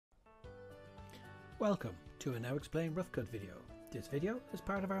Welcome to a Now Explain Rough Cut video. This video is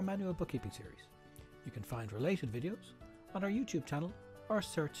part of our manual bookkeeping series. You can find related videos on our YouTube channel or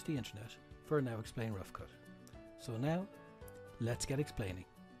search the internet for a Now Explain Rough Cut. So now, let's get explaining.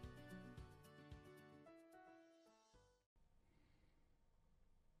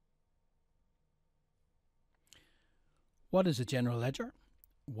 What is a general ledger?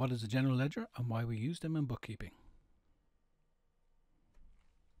 What is a general ledger and why we use them in bookkeeping?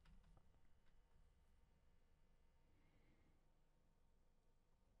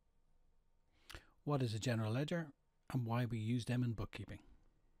 What is a general ledger and why we use them in bookkeeping?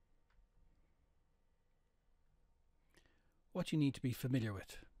 What you need to be familiar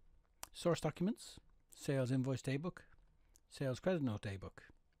with: source documents, sales invoice daybook, sales credit note daybook,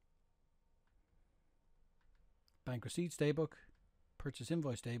 bank receipts daybook, purchase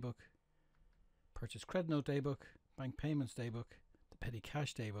invoice daybook, purchase credit note daybook, bank payments daybook, the petty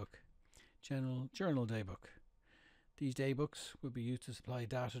cash daybook, general journal daybook. These daybooks will be used to supply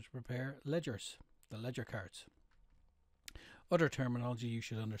data to prepare ledgers, the ledger cards. Other terminology you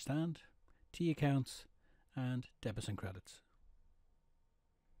should understand: T accounts and debits and credits.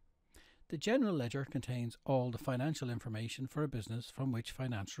 The general ledger contains all the financial information for a business from which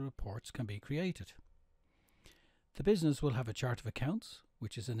financial reports can be created. The business will have a chart of accounts,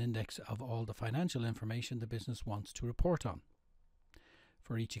 which is an index of all the financial information the business wants to report on.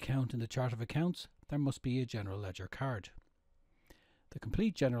 For each account in the chart of accounts, there must be a general ledger card. The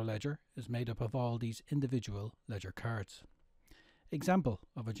complete general ledger is made up of all these individual ledger cards. Example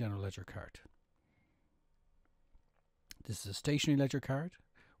of a general ledger card. This is a stationary ledger card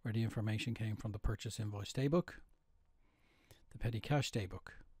where the information came from the purchase invoice daybook, the petty cash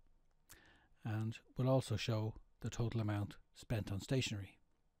daybook, and will also show the total amount spent on stationery.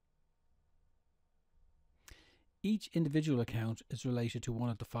 Each individual account is related to one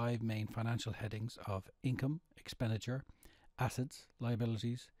of the 5 main financial headings of income, expenditure, assets,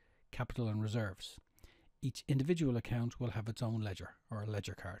 liabilities, capital and reserves. Each individual account will have its own ledger or a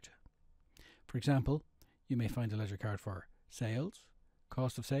ledger card. For example, you may find a ledger card for sales,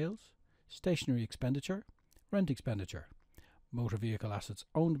 cost of sales, stationery expenditure, rent expenditure, motor vehicle assets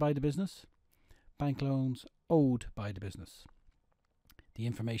owned by the business, bank loans owed by the business. The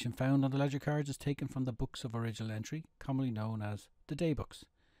information found on the ledger cards is taken from the books of original entry, commonly known as the daybooks.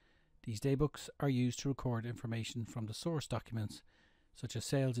 These daybooks are used to record information from the source documents such as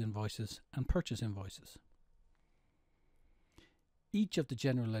sales invoices and purchase invoices. Each of the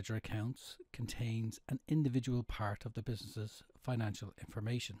general ledger accounts contains an individual part of the business's financial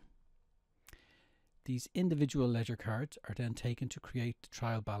information. These individual ledger cards are then taken to create the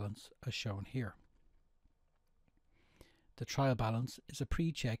trial balance as shown here. The trial balance is a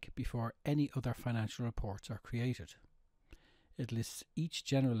pre-check before any other financial reports are created. It lists each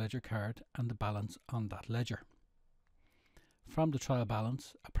general ledger card and the balance on that ledger. From the trial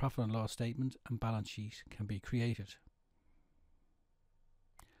balance, a profit and loss statement and balance sheet can be created.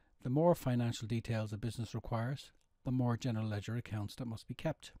 The more financial details a business requires, the more general ledger accounts that must be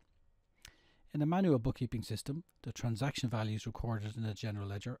kept. In a manual bookkeeping system, the transaction values recorded in the general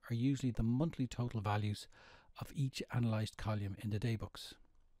ledger are usually the monthly total values of each analysed column in the daybooks.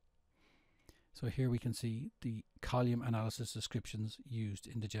 So here we can see the column analysis descriptions used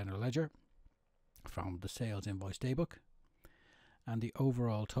in the general ledger from the sales invoice daybook, and the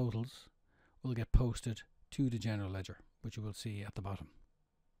overall totals will get posted to the general ledger, which you will see at the bottom.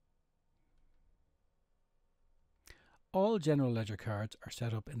 All general ledger cards are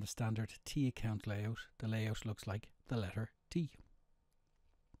set up in the standard T account layout. The layout looks like the letter T,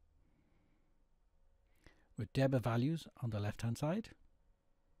 with debit values on the left hand side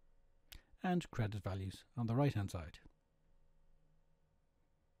and credit values on the right hand side.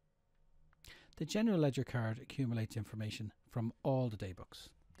 The general ledger card accumulates information from all the daybooks.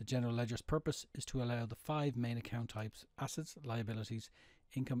 The general ledger's purpose is to allow the 5 main account types: assets, liabilities,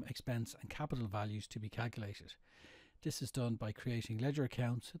 income, expense and capital values to be calculated. This is done by creating ledger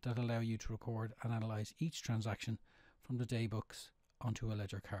accounts that allow you to record and analyse each transaction from the daybooks onto a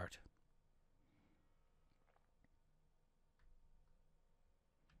ledger card.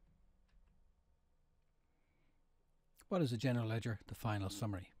 What is a general ledger? The final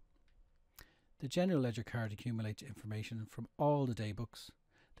summary. The general ledger card accumulates information from all the daybooks.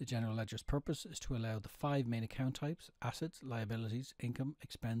 The general ledger's purpose is to allow the 5 main account types: assets, liabilities, income,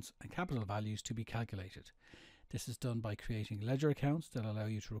 expense and capital values to be calculated. This is done by creating ledger accounts that allow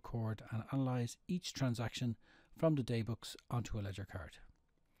you to record and analyse each transaction from the daybooks onto a ledger card.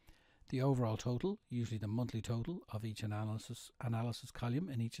 The overall total, usually the monthly total of each analysis column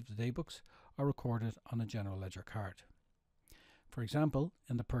in each of the daybooks, are recorded on a general ledger card. For example,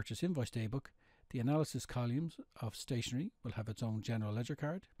 in the purchase invoice daybook, The analysis columns of stationery will have its own general ledger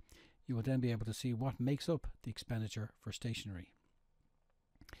card. You will then be able to see what makes up the expenditure for stationery.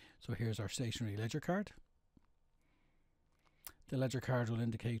 So here's our stationery ledger card. The ledger card will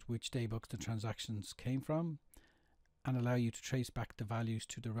indicate which daybooks the transactions came from and allow you to trace back the values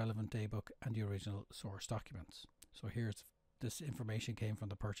to the relevant daybook and the original source documents. So here's this information came from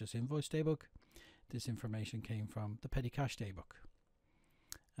the purchase invoice daybook. This information came from the petty cash daybook.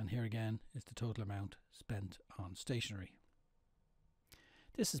 And here again is the total amount spent on stationery.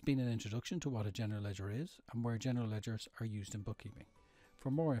 This has been an introduction to what a general ledger is and where general ledgers are used in bookkeeping. For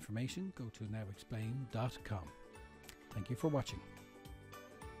more information, go to nowexplain.com. Thank you for watching.